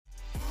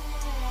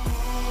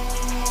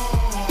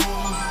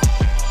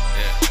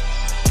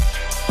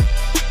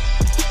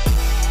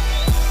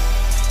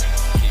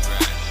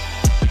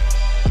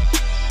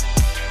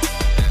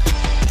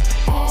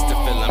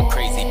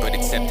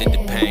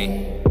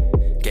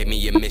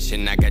me a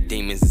mission, I got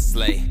demons to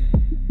slay.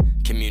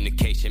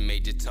 Communication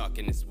major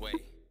talking this way.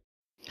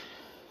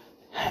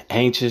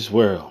 Anxious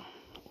world.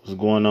 What's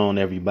going on,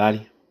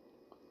 everybody?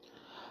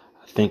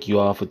 Thank you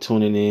all for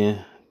tuning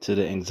in to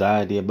the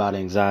Anxiety About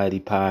Anxiety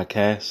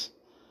podcast.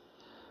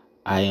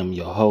 I am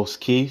your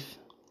host, Keith.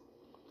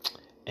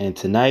 And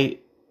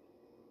tonight,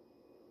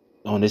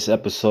 on this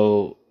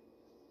episode,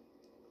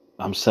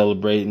 I'm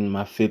celebrating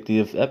my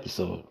 50th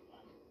episode.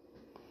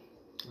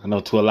 I know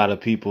to a lot of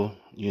people,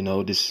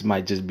 this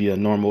might just be a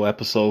normal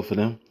episode for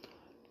them.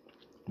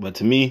 But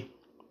to me,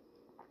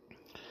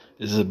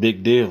 this is a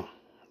big deal.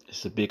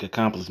 It's a big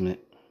accomplishment.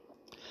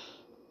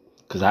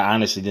 Because I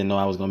honestly didn't know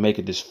I was going to make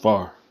it this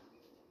far.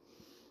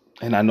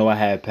 And I know I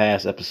had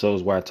past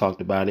episodes where I talked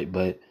about it,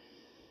 but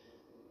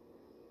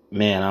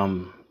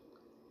man,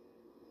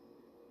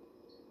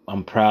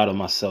 I'm proud of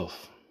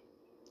myself.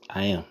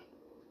 I am.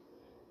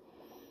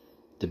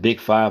 The Big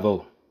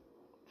 50,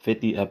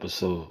 50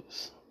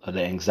 episodes of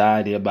the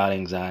Anxiety About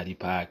Anxiety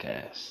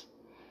podcast.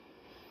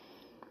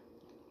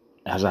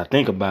 As I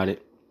think about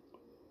it,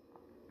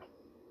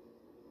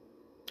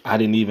 I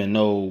didn't even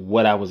know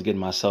what I was getting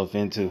myself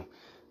into.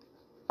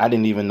 I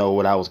didn't even know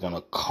what I was going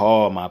to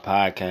call my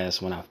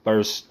podcast when I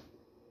first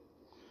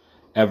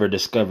ever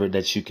discovered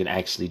that you can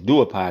actually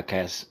do a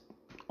podcast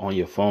on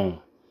your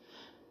phone.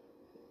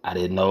 I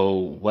didn't know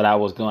what I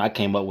was going. I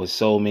came up with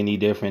so many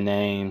different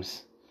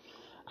names.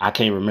 I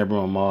can't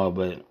remember them all,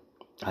 but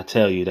I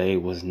tell you, they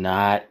was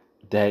not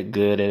that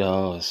good at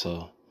all.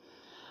 So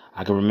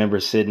I can remember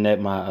sitting at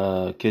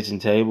my kitchen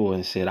table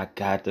and said, I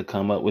got to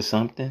come up with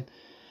something.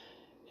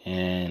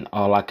 And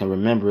all I can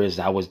remember is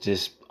I was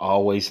just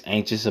always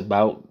anxious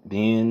about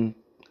being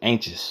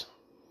anxious.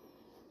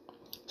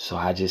 So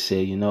I just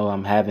said,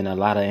 I'm having a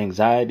lot of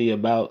anxiety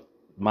about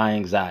my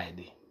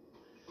anxiety.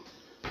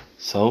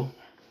 So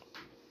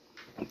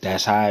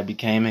that's how I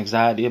became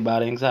Anxiety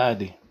About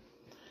Anxiety.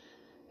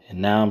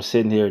 And now I'm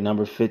sitting here at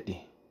number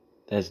 50.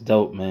 That's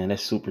dope, man.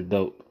 That's super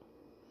dope.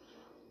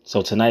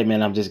 So tonight,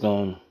 man, I'm just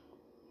going to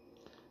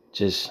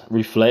just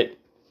reflect,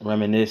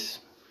 reminisce,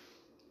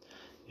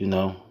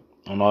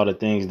 on all the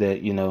things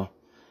that,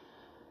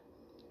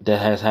 that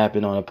has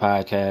happened on the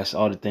podcast,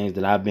 all the things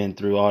that I've been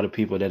through, all the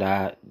people that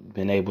I've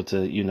been able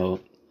to,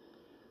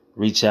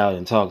 reach out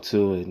and talk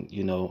to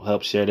and,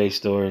 help share their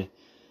story.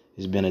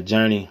 It's been a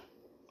journey.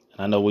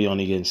 And I know we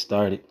only getting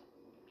started,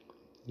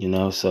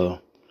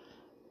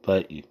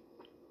 but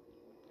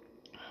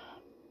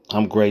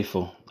I'm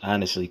grateful,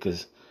 honestly,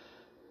 because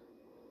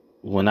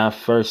when I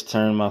first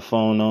turned my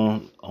phone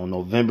on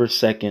November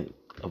 2nd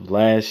of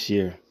last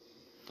year,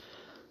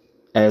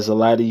 as a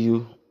lot of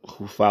you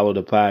who follow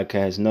the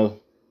podcast know,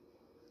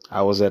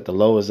 I was at the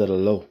lowest of the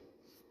low.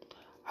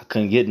 I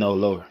couldn't get no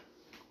lower.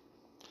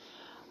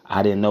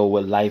 I didn't know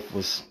what life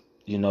was,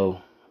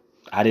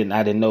 I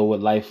didn't know what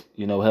life,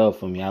 held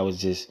for me. I was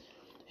just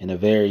in a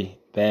very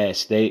bad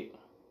state.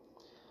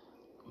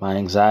 My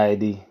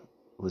anxiety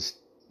was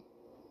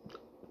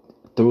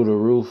through the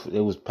roof. It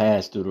was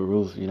past through the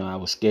roof. I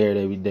was scared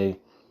every day.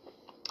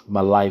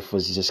 My life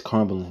was just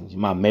crumbling.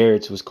 My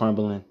marriage was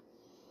crumbling.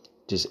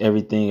 Just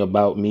everything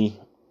about me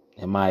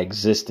and my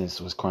existence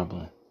was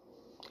crumbling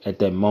at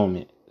that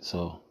moment.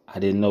 So I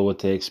didn't know what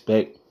to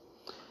expect.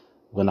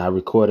 When I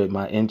recorded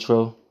my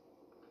intro,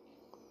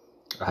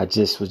 I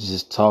just was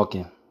just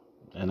talking,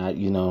 and I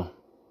didn't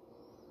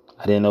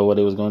know what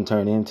it was going to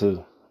turn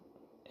into.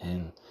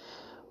 And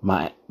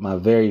my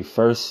very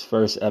first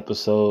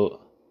episode,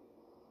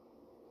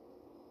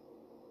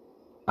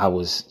 I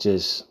was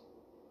just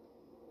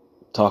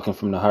talking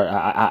from the heart.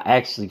 I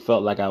actually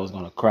felt like I was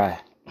going to cry.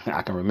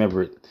 I can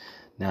remember it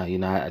now.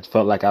 I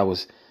felt like I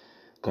was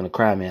going to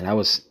cry, man. I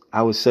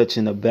was such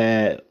in a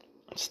bad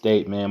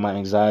state, man. My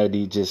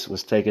anxiety just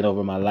was taking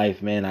over my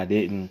life, man. I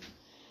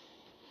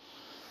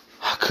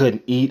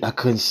couldn't eat. I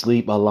couldn't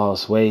sleep. I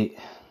lost weight.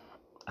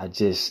 I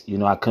just,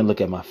 I couldn't look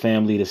at my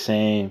family the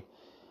same.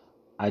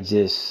 I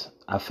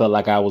felt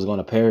like I was going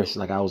to perish,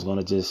 like I was going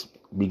to just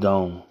be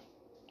gone.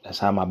 That's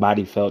how my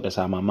body felt. That's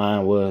how my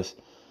mind was.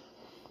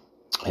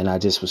 And I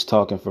just was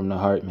talking from the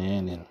heart,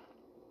 man. And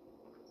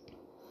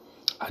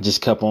I just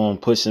kept on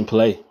pushing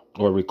play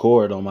or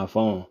record on my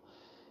phone.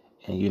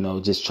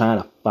 And, just trying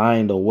to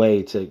find a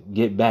way to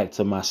get back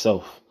to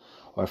myself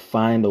or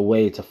find a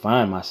way to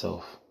find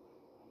myself.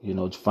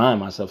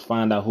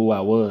 Find out who I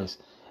was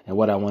and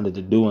what I wanted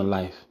to do in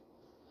life.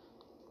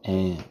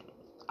 And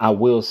I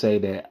will say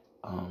that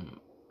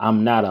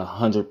I'm not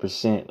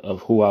 100%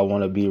 of who I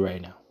want to be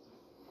right now.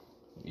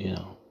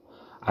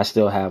 I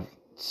still have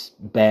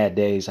bad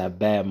days, I have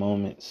bad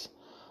moments.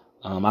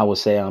 I would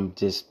say I'm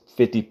just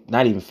 50,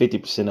 not even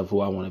 50% of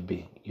who I want to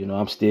be.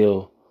 I'm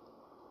still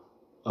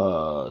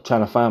trying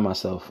to find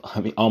myself.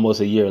 I mean,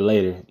 almost a year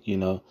later,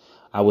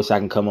 I wish I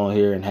can come on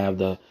here and have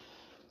the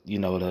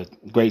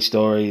great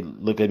story.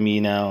 Look at me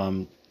now.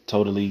 I'm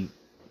totally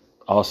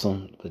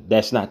awesome. But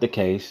that's not the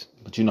case.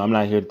 But, I'm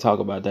not here to talk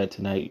about that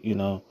tonight,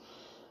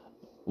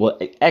 Well,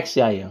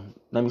 actually, I am.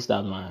 Let me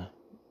stop lying.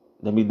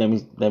 Let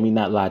me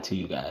not lie to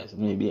you guys. Let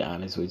me be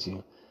honest with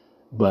you.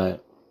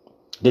 But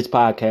This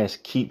podcast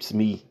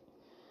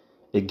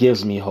it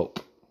gives me hope.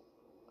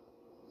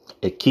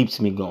 It keeps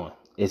me going.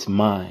 It's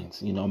mine.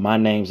 My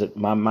name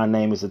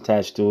is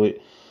attached to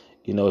it.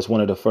 It's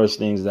one of the first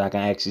things that I can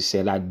actually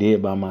say that I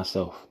did by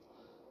myself.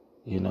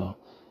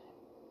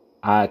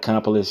 I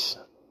accomplished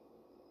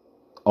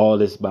all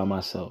this by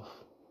myself.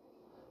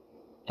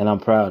 And I'm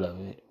proud of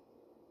it.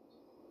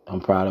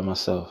 I'm proud of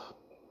myself.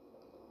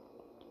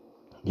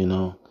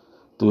 Through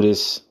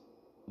this,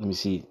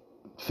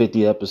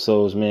 50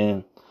 episodes,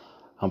 man,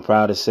 I'm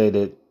proud to say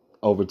that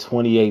over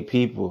 28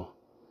 people,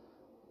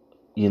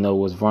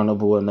 was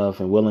vulnerable enough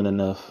and willing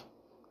enough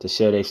to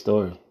share their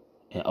story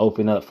and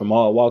open up from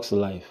all walks of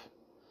life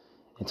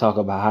and talk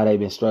about how they've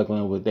been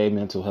struggling with their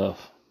mental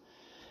health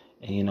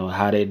and,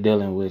 how they're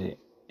dealing with it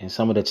and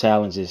some of the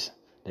challenges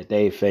that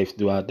they faced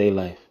throughout their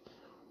life.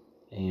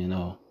 And,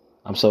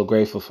 I'm so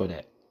grateful for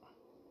that,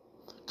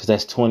 because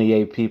that's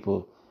 28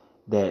 people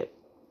that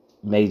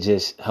may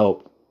just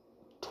help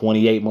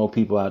 28 more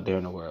people out there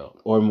in the world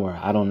or more.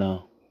 I don't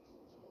know.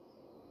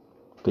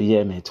 But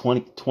yeah, man,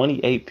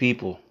 28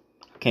 people.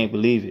 I can't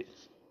believe it.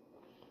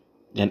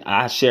 And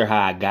I share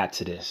how I got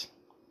to this.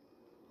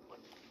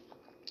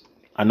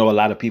 I know a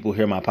lot of people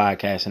hear my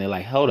podcast and they're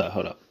like, hold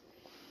up.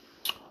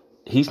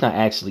 He's not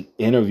actually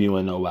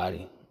interviewing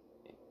nobody.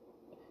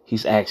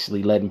 He's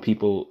actually letting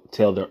people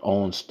tell their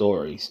own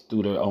stories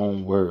through their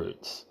own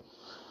words.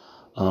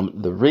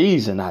 The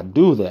reason I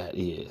do that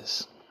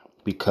is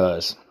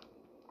because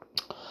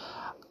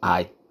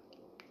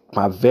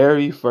my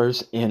very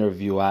first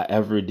interview I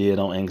ever did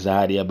on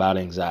Anxiety About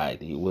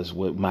Anxiety was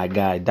with my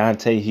guy,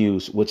 Dante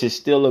Hughes, which is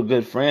still a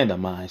good friend of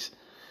mine.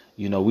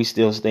 We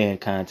still stay in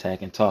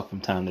contact and talk from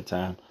time to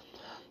time.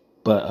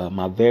 But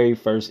my very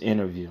first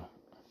interview,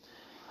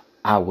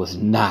 I was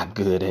not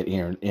good at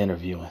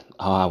interviewing.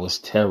 Oh, I was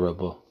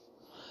terrible.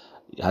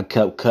 I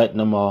kept cutting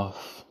him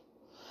off.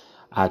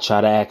 I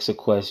try to ask a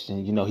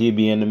question. He'd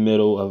be in the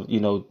middle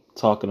of,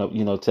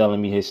 talking,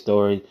 telling me his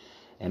story.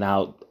 And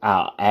I'll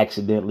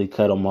accidentally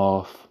cut him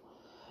off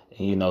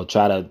and,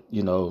 try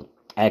to,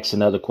 ask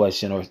another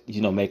question or,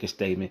 make a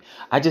statement.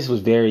 I just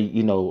was very,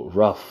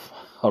 rough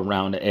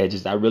around the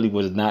edges. I really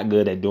was not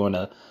good at doing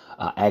a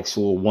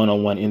actual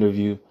one-on-one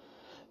interview.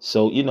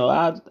 So,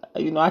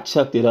 I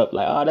chucked it up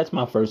like, oh, that's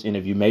my first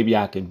interview. Maybe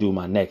I can do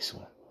my next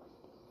one.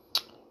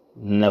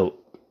 No,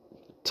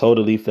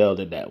 totally failed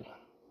at that one.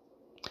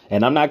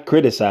 And I'm not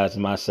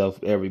criticizing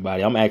myself,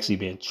 everybody. I'm actually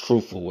being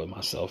truthful with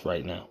myself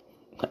right now.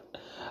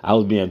 I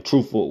was being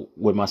truthful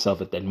with myself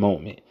at that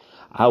moment.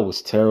 I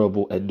was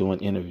terrible at doing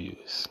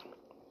interviews.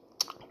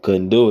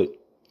 Couldn't do it.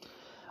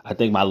 I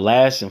think my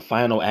last and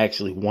final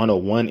actually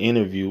one-on-one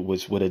interview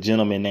was with a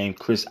gentleman named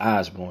Chris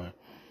Osborne.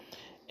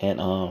 And,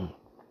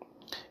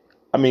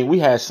 we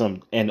had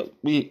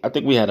I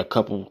think we had a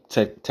couple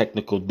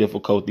technical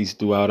difficulties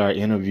throughout our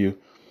interview.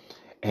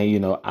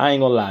 And, I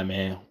ain't gonna lie,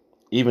 man.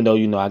 Even though,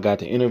 I got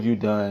the interview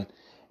done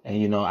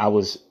and, I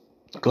was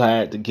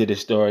glad to get his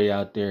story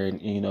out there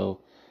and,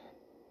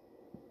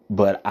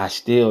 but I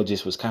still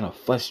just was kind of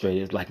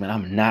frustrated. It's like, man,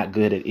 I'm not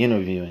good at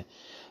interviewing,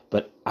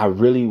 but I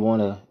really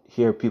want to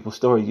hear people's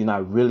stories. I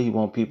really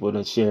want people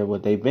to share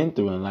what they've been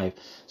through in life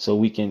so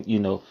we can,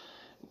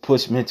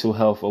 push mental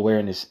health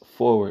awareness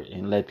forward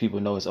and let people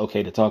know it's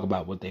okay to talk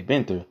about what they've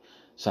been through.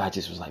 So I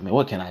just was like, man,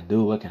 what can I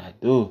do? What can I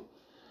do?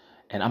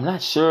 And I'm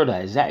not sure the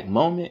exact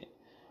moment,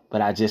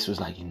 but I just was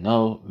like,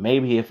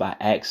 maybe if I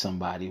ask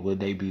somebody, would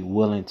they be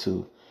willing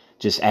to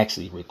just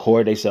actually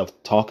record themselves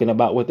talking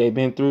about what they've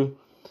been through?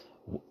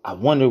 I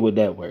wonder would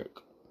that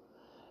work?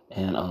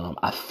 And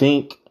I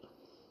think,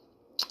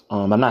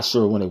 I'm not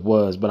sure when it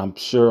was, but I'm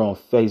sure on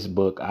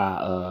Facebook,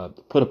 I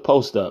put a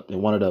post up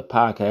in one of the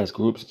podcast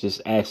groups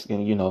just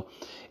asking,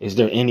 is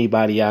there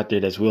anybody out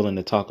there that's willing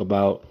to talk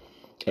about,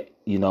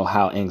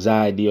 how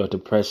anxiety or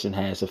depression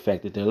has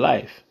affected their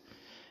life?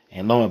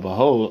 And lo and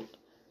behold,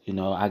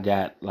 I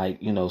got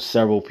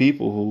several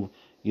people who,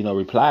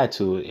 replied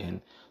to it. And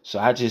so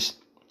I just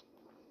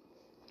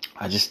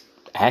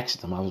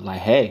asked them. I was like,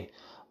 hey,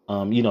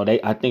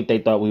 I think they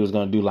thought we was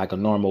going to do like a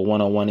normal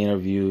one-on-one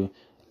interview.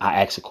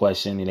 I asked a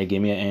question and they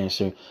gave me an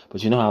answer.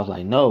 But, I was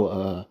like,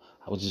 no,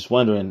 I was just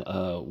wondering,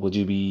 would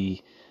you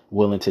be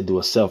willing to do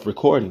a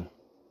self-recording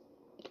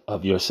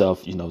of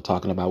yourself,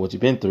 talking about what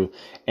you've been through?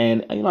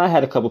 And, I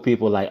had a couple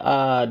people like,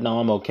 no,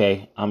 I'm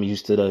okay. I'm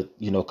used to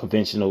the,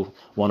 conventional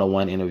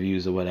one-on-one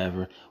interviews or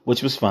whatever,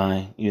 which was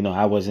fine.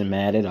 I wasn't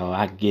mad at all.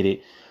 I get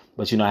it.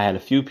 But, I had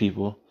a few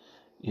people,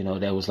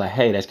 that was like,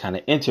 hey, that's kind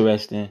of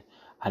interesting.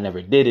 I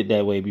never did it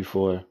that way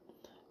before.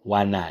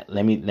 Why not?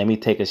 Let me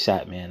take a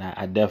shot, man.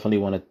 I definitely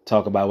want to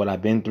talk about what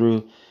I've been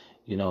through.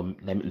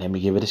 Let me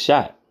give it a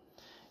shot.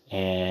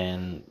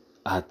 And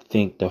I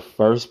think the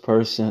first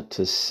person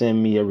to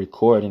send me a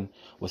recording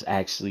was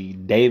actually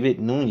David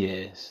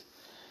Nunez.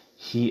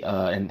 He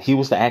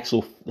was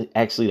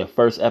actually the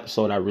first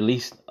episode I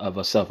released of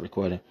a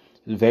self-recording.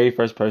 The very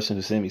first person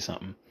to send me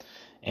something.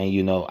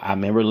 And, I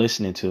remember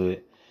listening to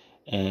it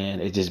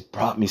and it just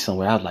brought me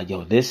somewhere. I was like,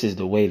 yo, this is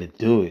the way to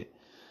do it.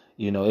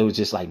 It was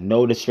just like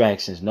no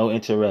distractions, no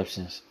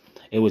interruptions.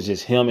 It was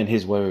just him and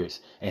his words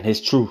and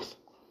his truth.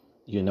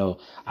 You know,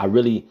 I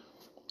really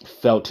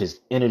felt his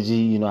energy.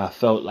 You know, I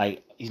felt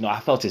like, I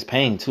felt his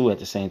pain too at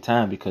the same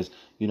time because,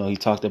 he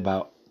talked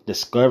about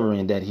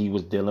discovering that he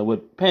was dealing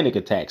with panic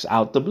attacks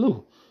out the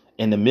blue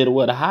in the middle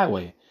of the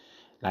highway.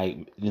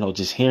 Like,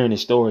 just hearing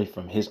his story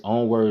from his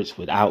own words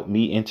without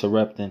me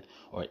interrupting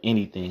or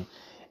anything,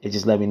 it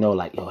just let me know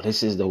like, yo,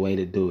 this is the way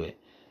to do it.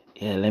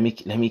 Yeah, let me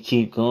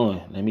keep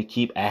going. Let me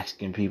keep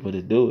asking people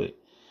to do it.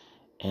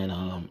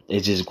 And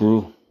it just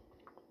grew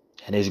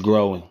and it's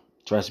growing.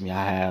 Trust me,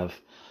 I have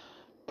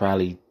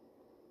probably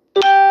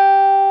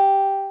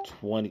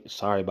 20.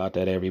 Sorry about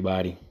that,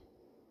 everybody.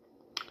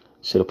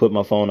 Should have put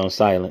my phone on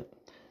silent.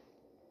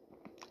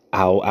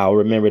 I'll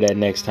remember that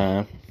next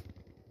time.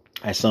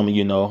 As some of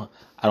you know,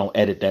 I don't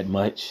edit that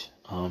much.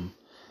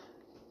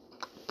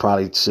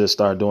 Probably should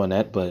start doing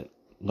that, but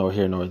nor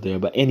here nor there.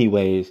 But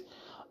anyways,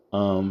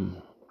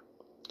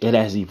 it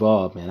has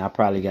evolved, man. I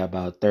probably got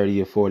about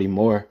 30 or 40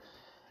 more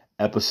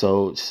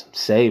episodes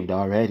saved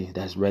already.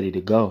 That's ready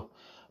to go.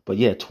 But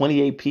yeah,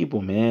 28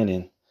 people, man.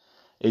 And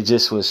it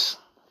just was,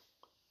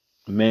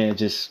 man,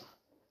 it's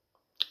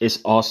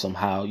awesome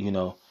how,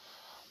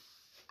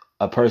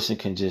 a person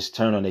can just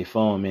turn on their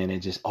phone, man,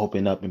 and just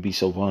open up and be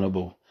so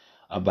vulnerable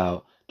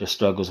about their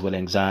struggles with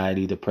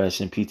anxiety,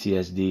 depression,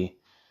 PTSD,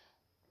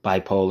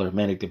 bipolar,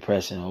 manic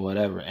depression, or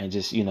whatever. And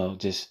just,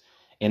 just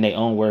in their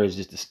own words,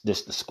 just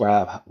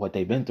describe what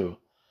they've been through.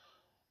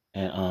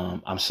 And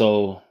I'm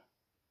so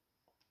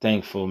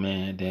thankful,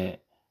 man,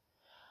 that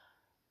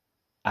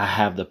I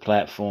have the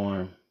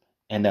platform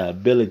and the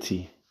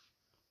ability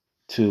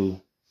to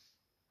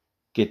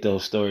get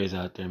those stories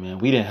out there, man.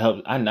 We didn't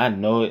help. I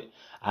know it.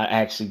 I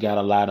actually got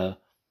a lot of,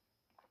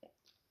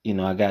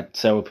 I got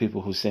several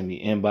people who send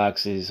me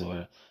inboxes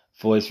or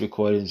voice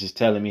recordings just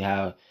telling me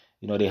how,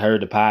 they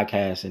heard the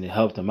podcast and it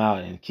helped them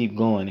out, and keep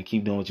going and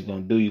keep doing what you're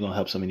going to do. You're going to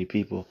help so many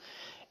people.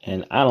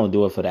 And I don't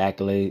do it for the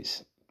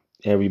accolades,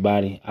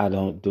 everybody. I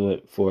don't do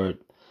it for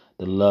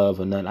the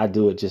love or nothing. I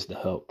do it just to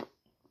help.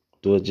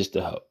 Do it just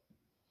to help.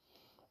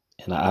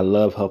 And I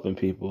love helping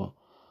people.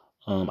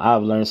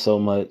 I've learned so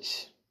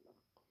much.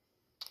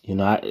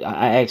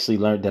 I actually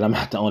learned that I'm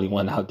not the only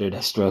one out there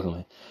that's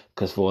struggling.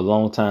 Because for a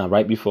long time,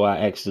 right before I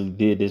actually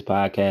did this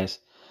podcast,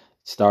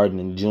 starting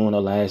in June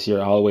of last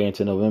year, all the way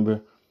into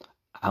November,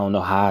 I don't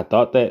know how I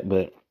thought that,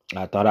 but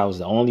I thought I was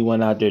the only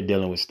one out there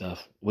dealing with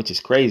stuff, which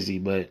is crazy.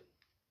 But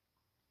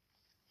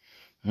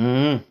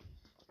I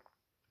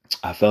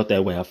felt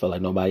that way. I felt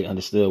like nobody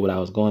understood what I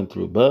was going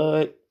through.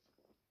 But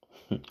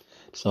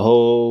it's a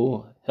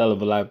whole hell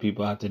of a lot of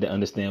people out there that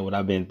understand what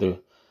I've been through.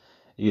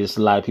 There's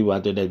a lot of people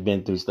out there that's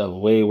been through stuff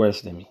way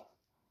worse than me,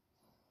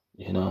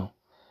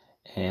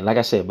 And like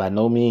I said, by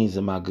no means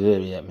am I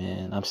good yet,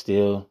 man. I'm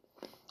still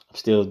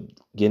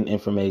getting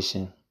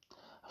information.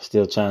 I'm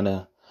still trying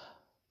to.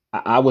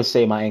 I would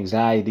say my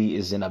anxiety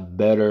is in a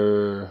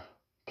better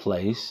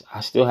place. I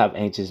still have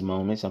anxious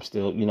moments. I'm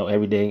still,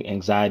 every day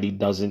anxiety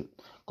doesn't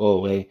go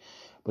away,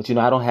 but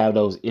I don't have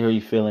those eerie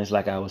feelings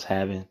like I was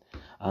having.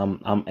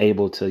 I'm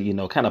able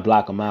to, kind of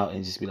block them out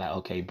and just be like,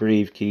 okay,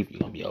 breathe, keep, you're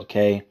gonna be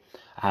okay.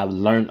 I've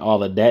learned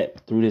all of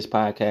that through this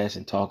podcast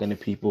and talking to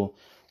people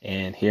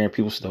and hearing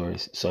people's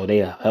stories. So they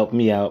have helped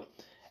me out,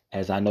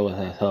 as I know it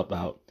has helped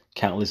out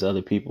countless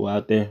other people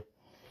out there.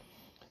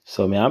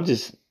 So man, I'm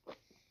just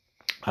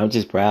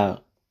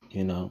proud.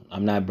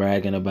 I'm not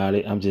bragging about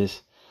it.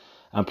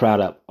 I'm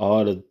proud of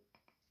all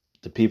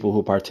the people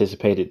who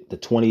participated, the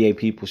 28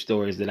 people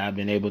stories that I've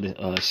been able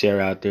to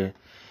share out there.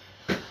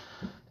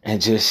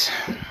 And just,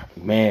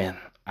 man,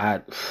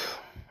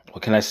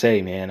 what can I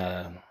say,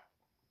 man?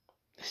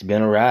 It's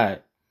been a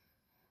ride.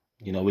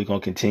 We're going to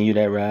continue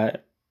that ride.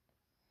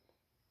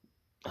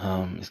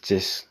 It's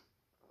just,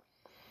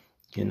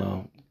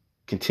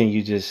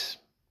 continue just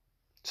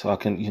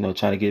talking,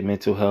 trying to get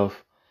mental health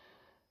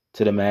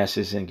to the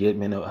masses and get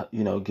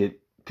get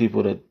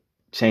people to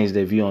change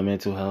their view on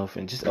mental health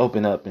and just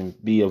open up and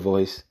be a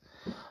voice.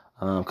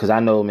 Because I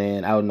know,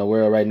 man, out in the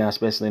world right now,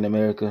 especially in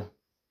America,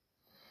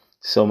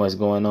 so much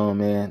going on,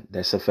 man,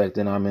 that's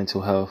affecting our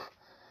mental health.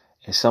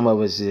 And some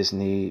of us just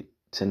need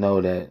to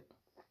know that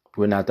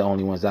we're not the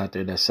only ones out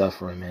there that's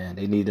suffering, man.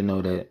 They need to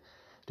know that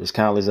there's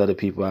countless other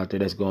people out there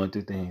that's going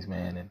through things,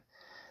 man. And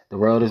the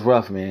world is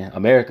rough, man.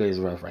 America is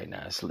rough right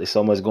now. There's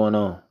so much going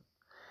on.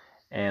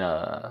 And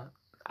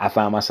I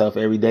find myself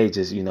every day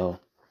just,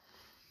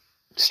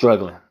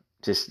 struggling,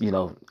 just,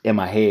 in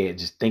my head,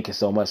 just thinking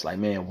so much like,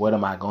 man, what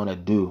am I going to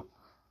do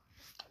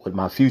with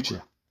my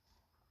future?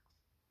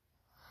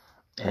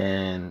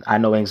 And I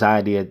know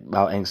anxiety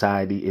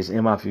is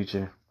in my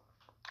future,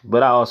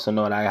 but I also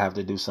know that I have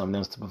to do something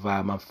else to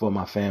provide for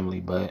my family.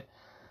 But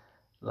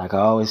like I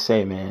always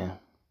say, man,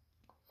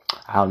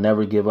 I'll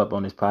never give up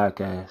on this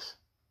podcast.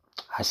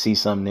 I see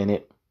something in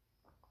it.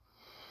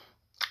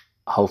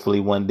 Hopefully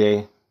one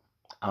day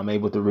I'm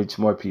able to reach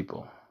more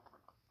people.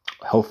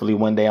 Hopefully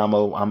one day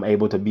I'm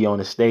able to be on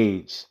a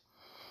stage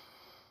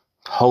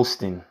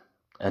hosting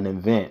an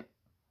event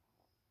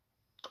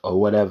or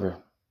whatever,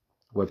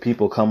 where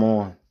people come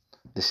on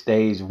the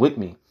stage with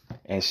me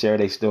and share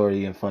their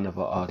story in front of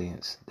an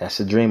audience. That's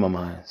a dream of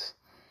mine.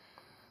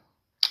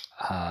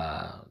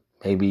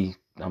 Maybe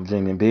I'm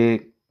dreaming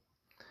big,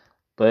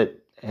 but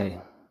hey,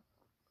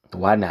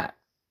 why not?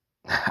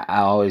 I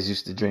always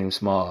used to dream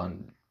small.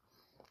 And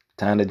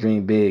time to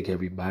dream big,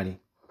 everybody.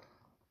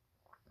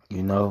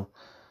 You know?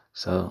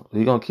 So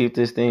we're going to keep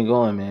this thing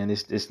going, man.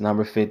 It's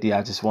number 50.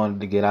 I just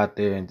wanted to get out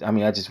there.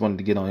 I just wanted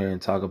to get on here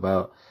and talk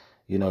about,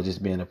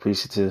 just being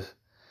appreciative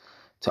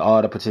to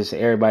all the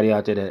participants, everybody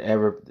out there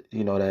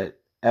that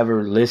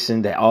ever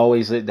listened,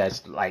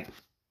 that's like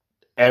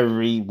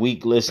every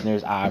week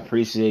listeners. I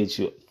appreciate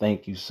you.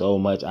 Thank you so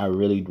much. I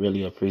really,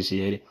 really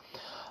appreciate it.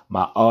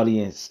 My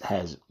audience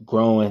has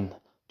grown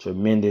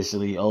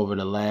tremendously over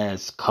the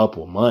last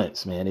couple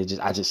months, man.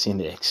 I just seen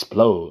it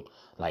explode.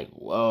 Like,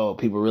 whoa,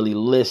 people really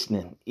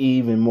listening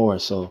even more.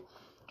 So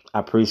I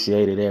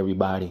appreciate it,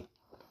 everybody.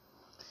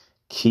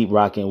 Keep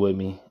rocking with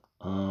me.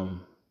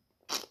 I'm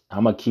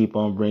going to keep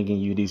on bringing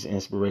you these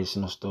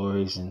inspirational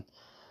stories and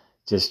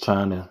just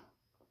trying to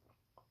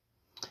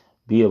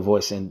be a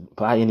voice. And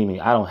by any means,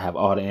 I don't have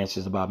all the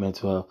answers about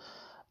mental health.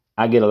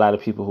 I get a lot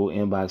of people who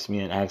inbox me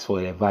and ask for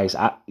advice.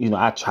 I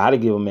try to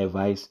give them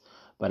advice,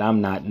 but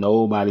I'm not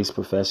nobody's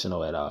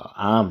professional at all.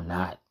 I'm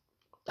not.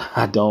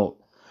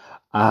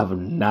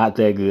 I'm not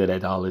that good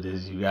at all of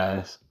this, you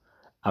guys.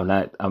 I'm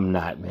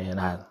not, man.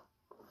 I'm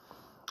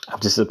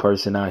just a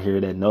person out here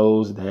that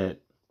knows that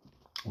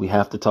we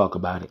have to talk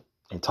about it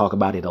and talk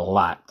about it a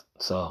lot.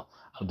 So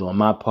I'm doing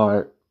my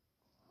part.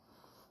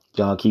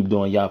 Y'all keep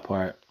doing your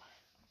part.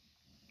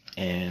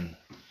 And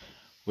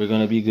we're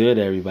going to be good,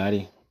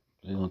 everybody.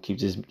 We're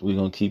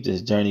gonna keep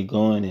this journey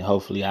going, and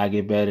hopefully I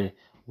get better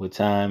with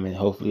time, and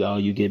hopefully all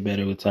you get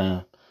better with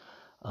time.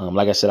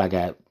 Like I said, I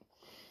got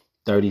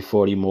 30,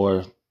 40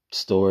 more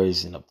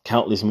stories and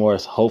countless more.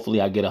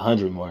 Hopefully I get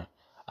 100 more.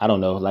 I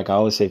don't know. Like I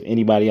always say, if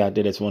anybody out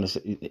there that want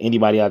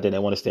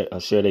to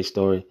share their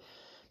story,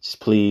 just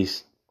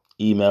please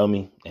email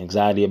me,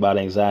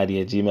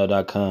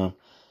 anxietyabout@gmail.com.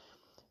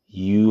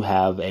 You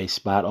have a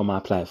spot on my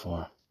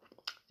platform.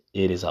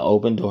 It is an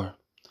open door.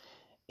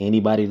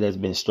 Anybody that's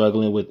been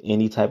struggling with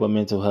any type of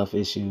mental health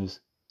issues,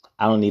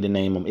 I don't need to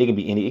name them. It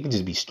can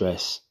just be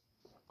stress.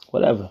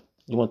 Whatever.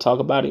 You want to talk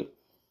about it?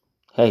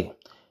 Hey,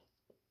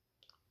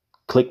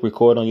 click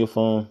record on your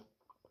phone,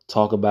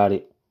 talk about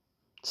it,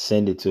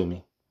 send it to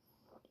me.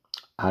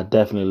 I'll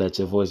definitely let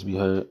your voice be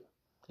heard.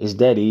 It's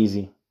that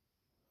easy.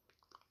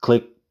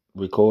 Click,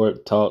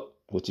 record, talk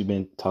about what you've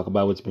been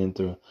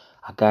through.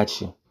 I got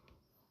you.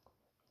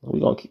 We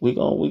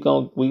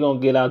gonna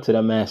get out to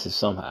the masses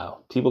somehow.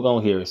 People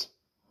gonna hear us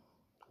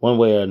one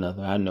way or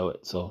another. I know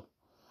it. So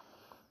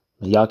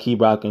y'all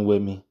keep rocking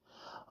with me.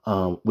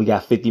 We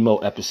got 50 more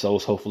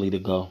episodes hopefully to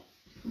go.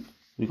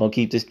 We're gonna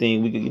keep this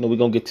thing. We're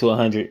gonna get to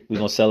 100. We're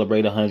gonna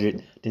celebrate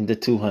 100, then to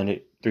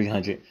 200,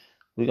 300.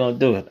 We're gonna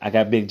do it. I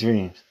got big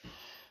dreams.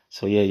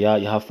 So yeah,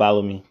 y'all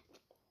follow me.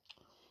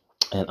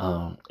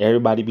 And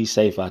everybody be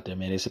safe out there,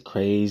 man. It's a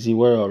crazy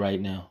world right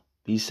now.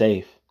 Be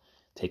safe.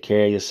 Take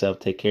care of yourself.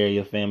 Take care of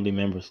your family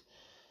members.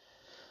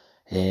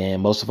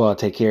 And most of all,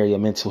 take care of your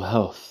mental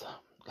health.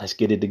 Let's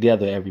get it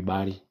together,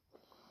 everybody.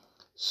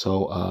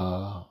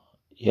 So,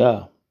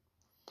 yeah,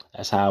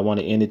 that's how I want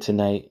to end it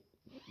tonight.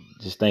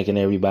 Just thanking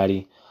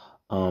everybody.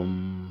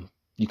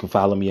 You can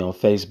follow me on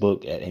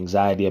Facebook at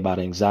Anxiety About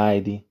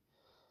Anxiety.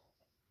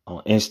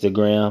 On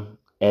Instagram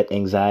at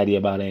Anxiety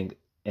About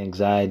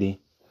Anxiety.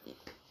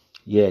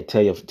 Yeah,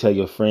 tell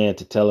your friend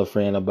to tell a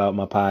friend about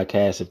my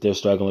podcast if they're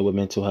struggling with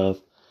mental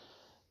health.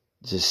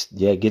 Just,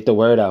 get the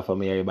word out for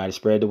me, everybody.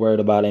 Spread the word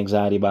about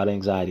anxiety.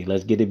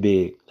 Let's get it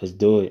big. Let's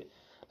do it.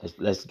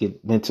 Let's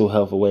get mental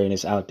health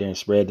awareness out there and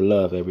spread the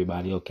love,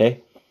 everybody,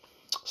 okay?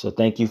 So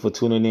thank you for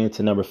tuning in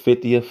to number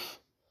 50th.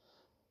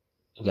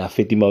 We got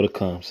 50 more to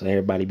come. So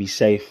everybody be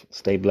safe.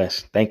 Stay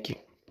blessed. Thank you.